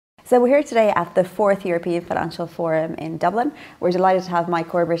So we're here today at the 4th European Financial Forum in Dublin. We're delighted to have Mike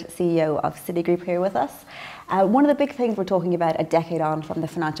Corbat, CEO of Citigroup, here with us. One of the big things we're talking about a decade on from the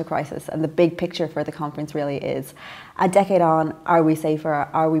financial crisis, and the big picture for the conference really is, a decade on, are we safer,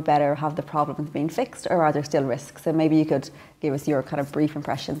 are we better, have the problems been fixed, or are there still risks? So maybe you could give us your kind of brief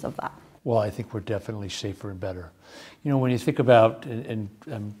impressions of that. Well, I think we're definitely safer and better. You know, when you think about, and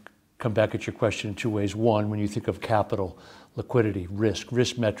come back at your question in two ways. One, when you think of capital, liquidity, risk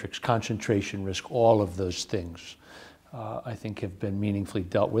metrics, concentration risk, all of those things, I think have been meaningfully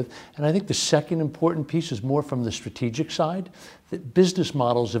dealt with. And I think the second important piece is more from the strategic side, that business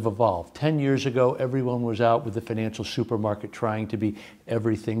models have evolved. 10 years ago, everyone was out with the financial supermarket trying to be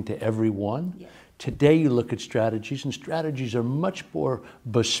everything to everyone. Yeah. Today, you look at strategies, and strategies are much more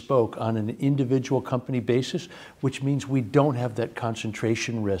bespoke on an individual company basis, which means we don't have that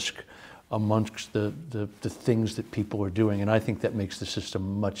concentration risk amongst the things that people are doing. And I think that makes the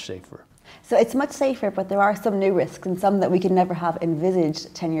system much safer. So it's much safer, but there are some new risks and some that we could never have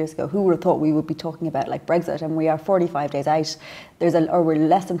envisaged 10 years ago. Who would have thought we would be talking about like Brexit? And we are 45 days out, or we're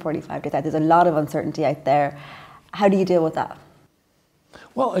less than 45 days out. There's a lot of uncertainty out there. How do you deal with that?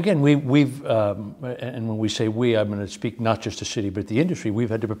 Well, again, we've and when we say we, I'm going to speak not just to Citi, but the industry, we've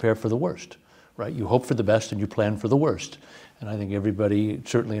had to prepare for the worst, right? You hope for the best and you plan for the worst. And I think everybody,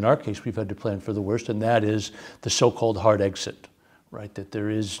 certainly in our case, we've had to plan for the worst, and that is the so-called hard exit, right? That there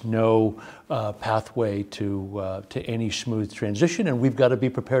is no pathway to any smooth transition, and we've got to be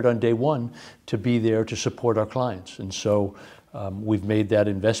prepared on day one to be there to support our clients. And so we've made that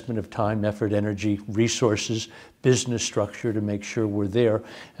investment of time, effort, energy, resources, business structure to make sure we're there.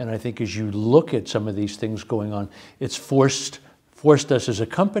 And I think as you look at some of these things going on, it's forced us as a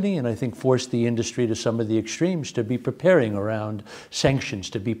company, and I think forced the industry to some of the extremes to be preparing around sanctions,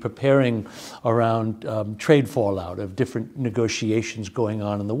 to be preparing around trade fallout of different negotiations going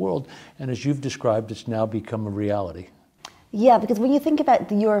on in the world. And as you've described, it's now become a reality. Yeah, because when you think about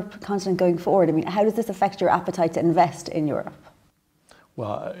the Europe continent going forward, I mean, how does this affect your appetite to invest in Europe?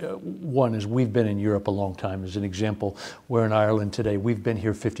 Well, one is we've been in Europe a long time. As an example, we're in Ireland today. We've been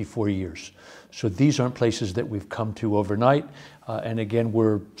here 54 years. So these aren't places that we've come to overnight. And again,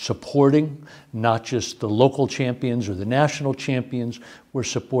 we're supporting not just the local champions or the national champions, we're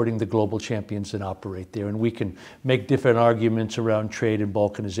supporting the global champions that operate there. And we can make different arguments around trade and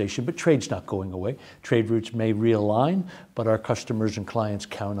balkanization, but trade's not going away. Trade routes may realign, but our customers and clients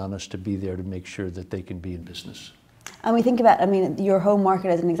count on us to be there to make sure that they can be in business. And we think about, I mean, your home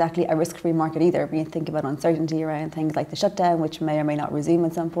market isn't exactly a risk-free market either. When you think about uncertainty around things like the shutdown, which may or may not resume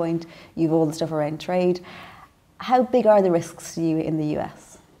at some point, you've all the stuff around trade. How big are the risks to you in the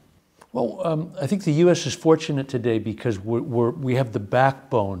US? Well, I think the US is fortunate today because we have the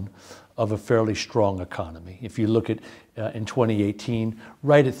backbone of a fairly strong economy. If you look at in 2018,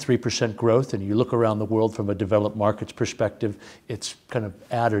 right at 3% growth, and you look around the world from a developed markets perspective, it's kind of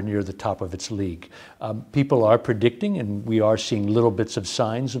at or near the top of its league. People are predicting, and we are seeing little bits of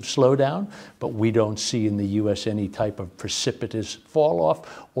signs of slowdown, but we don't see in the US any type of precipitous fall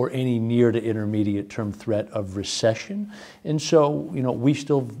off or any near to intermediate term threat of recession. And so, you know, we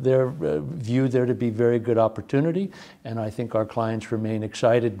still view there to be very good opportunity, and I think our clients remain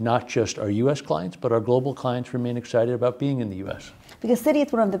excited, not just our US clients, but our global clients remain excited about being in the US. Because Citi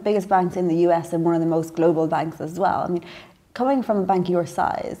is one of the biggest banks in the US and one of the most global banks as well. I mean, coming from a bank your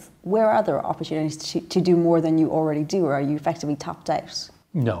size, where are there opportunities to do more than you already do, or are you effectively topped out?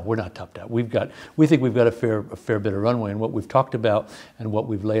 No, we're not topped out. We think we've got a fair bit of runway, and what we've talked about and what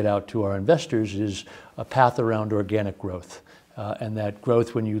we've laid out to our investors is a path around organic growth. And that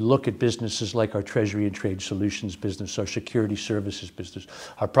growth, when you look at businesses like our Treasury and Trade Solutions business, our Security Services business,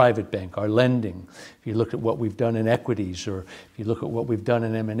 our private bank, our lending, if you look at what we've done in equities, or if you look at what we've done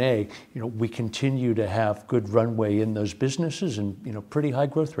in M&A, you know, we continue to have good runway in those businesses and, you know, pretty high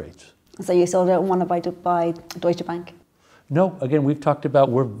growth rates. So you still don't want to buy Deutsche Bank? No, again, we've talked about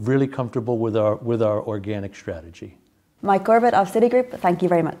we're really comfortable with our organic strategy. Mike Corbat of Citigroup, thank you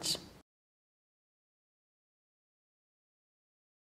very much.